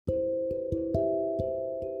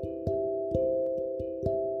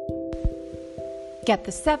Get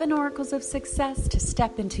the 7 Oracles of Success to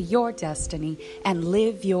step into your destiny and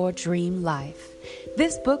live your dream life.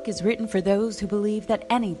 This book is written for those who believe that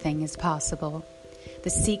anything is possible.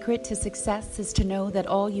 The secret to success is to know that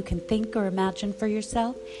all you can think or imagine for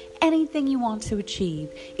yourself, anything you want to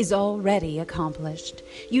achieve, is already accomplished.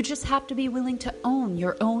 You just have to be willing to own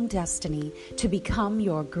your own destiny to become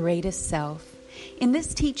your greatest self. In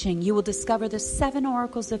this teaching, you will discover the 7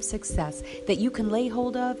 oracles of success that you can lay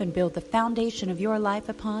hold of and build the foundation of your life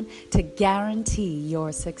upon to guarantee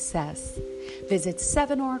your success. Visit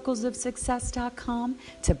 7oraclesofsuccess.com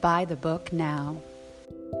to buy the book now.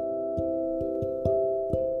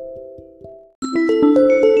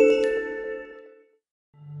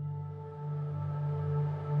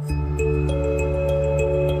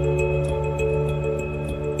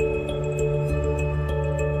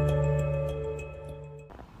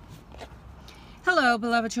 Hello,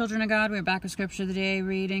 beloved children of God. We're back with Scripture of the Day,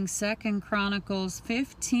 reading 2 Chronicles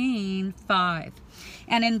 15:5.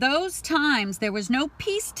 And in those times there was no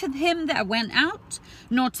peace to him that went out,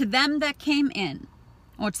 nor to them that came in,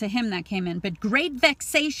 or to him that came in, but great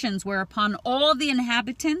vexations were upon all the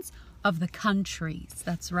inhabitants of the countries.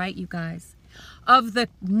 That's right, you guys. Of the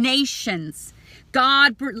nations.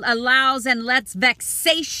 God allows and lets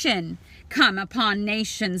vexation come upon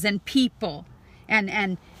nations and people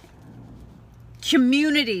and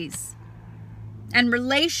communities and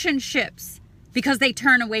relationships because they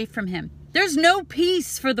turn away from him. There's no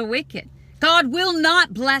peace for the wicked. God will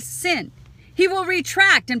not bless sin. He will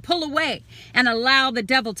retract and pull away and allow the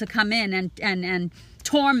devil to come in and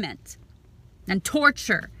torment and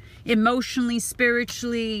torture emotionally,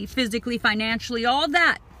 spiritually, physically, financially, all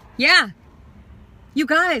that. Yeah. You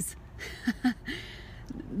guys,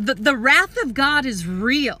 the wrath of God is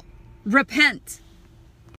real. Repent.